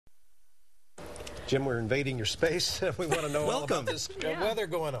Jim, we're invading your space. We want to know all about this weather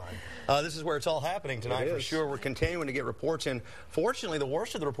going on. This is where it's all happening tonight for sure. We're continuing to get reports in. Fortunately, the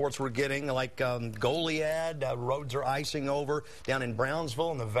worst of the reports we're getting, like Goliad, roads are icing over. Down in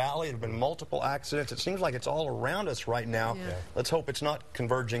Brownsville in the valley, there have been multiple accidents. It seems like it's all around us right now. Yeah. Let's hope it's not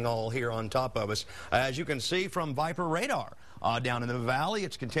converging all here on top of us. As you can see from Viper radar, down in the valley,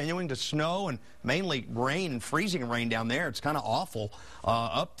 it's continuing to snow and mainly rain and freezing rain down there. It's kind of awful.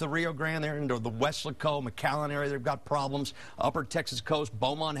 Up the Rio Grande there into the Weslaco, McAllen area, they've got problems. Upper Texas coast,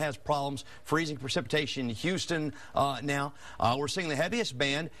 Beaumont has problems. Freezing precipitation in Houston now. We're seeing the heaviest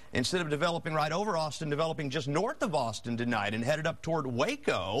band, instead of developing right over Austin, developing just north of Austin tonight and headed up toward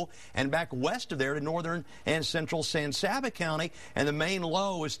Waco and back west of there to northern and central San Saba County. And the main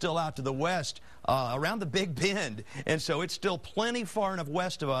low is still out to the west around the Big Bend. And so it's still plenty far enough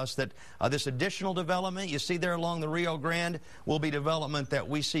west of us that this additional development you see there along the Rio Grande will be development that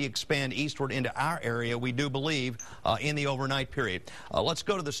we see expand eastward into our area, we do believe, in the overnight period. Let's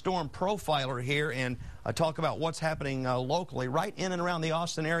go to the storm profiler here and talk about what's happening locally right in and around the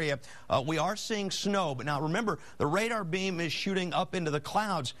Austin area. We are seeing snow, but now remember, the radar beam is shooting up into the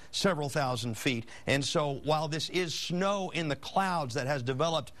clouds several thousand feet. And so while this is snow in the clouds that has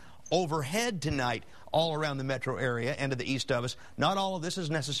developed overhead tonight all around the metro area and to the east of us, not all of this is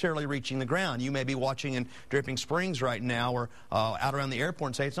necessarily reaching the ground. You may be watching in Dripping Springs right now or out around the airport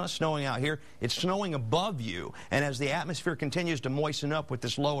and say, it's not snowing out here. It's snowing above you. And as the atmosphere continues to moisten up with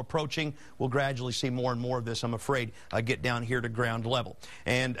this low approaching, we'll gradually see more and more of this, I'm afraid, get down here to ground level.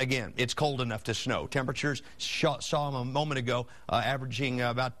 And again, it's cold enough to snow. Temperatures saw them a moment ago averaging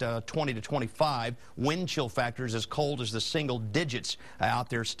about 20 to 25. Wind chill factors as cold as the single digits out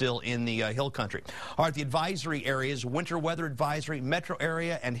there still in the hill country. All right, the advisory areas, winter weather advisory, metro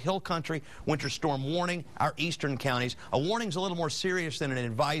area and hill country, winter storm warning, our eastern counties. A warning's a little more serious than an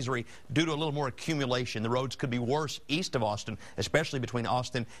advisory due to a little more accumulation. The roads could be worse east of Austin, especially between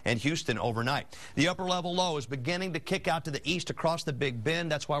Austin and Houston overnight. The upper level low is beginning to kick out to the east across the Big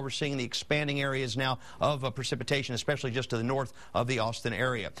Bend. That's why we're seeing the expanding areas now of precipitation, especially just to the north of the Austin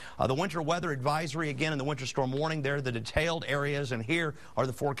area. The winter weather advisory, again, and the winter storm warning, they're the detailed areas, and here are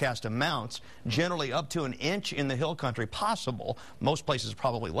the forecast amounts. Generally up to an inch in the hill country possible. Most places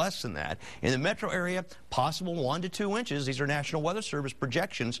probably less than that. In the metro area, possible 1 to 2 inches. These are National Weather Service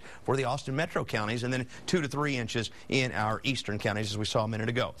projections for the Austin metro counties, and then 2 to 3 inches in our eastern counties, as we saw a minute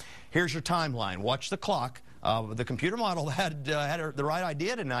ago. Here's your timeline. Watch the clock. The computer model had the right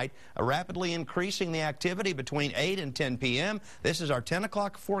idea tonight, rapidly increasing the activity between 8 and 10 p.m. This is our 10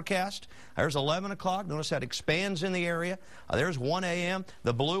 o'clock forecast. There's 11 o'clock. Notice that expands in the area. There's 1 a.m.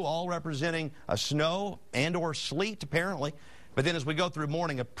 The blue all representing snow and or sleet, apparently. But then as we go through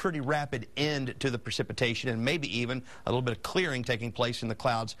morning, a pretty rapid end to the precipitation and maybe even a little bit of clearing taking place in the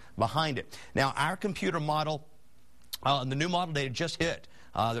clouds behind it. Now, our computer model, the new model data just hit.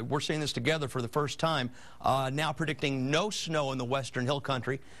 We're seeing this together for the first time, now predicting no snow in the western hill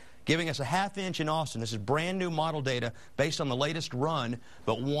country, giving us a ½ inch in Austin. This is brand new model data based on the latest run,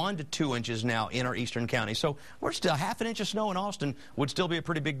 but 1 to 2 inches now in our eastern county. So we're still ½ an inch of snow in Austin would still be a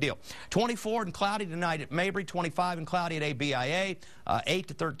pretty big deal. 24 and cloudy tonight at Mabry, 25 and cloudy at ABIA, 8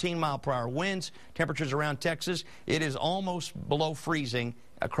 to 13 mile-per-hour winds. Temperatures around Texas, it is almost below freezing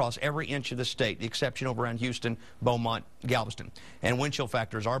across every inch of the state, the exception over around Houston, Beaumont, Galveston. And wind chill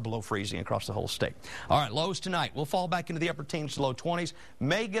factors are below freezing across the whole state. All right, lows tonight. We'll fall back into the upper teens to low 20s.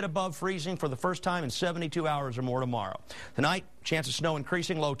 May get above freezing for the first time in 72 hours or more tomorrow. Tonight, chance of snow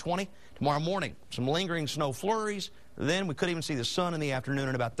increasing, low 20. Tomorrow morning, some lingering snow flurries. Then we could even see the sun in the afternoon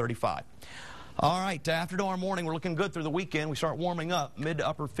at about 35. All right, after tomorrow morning, we're looking good through the weekend. We start warming up, mid to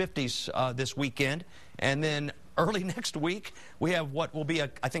upper 50s this weekend. And then early next week, we have what will be, I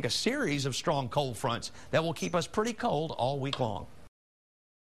think, a series of strong cold fronts that will keep us pretty cold all week long.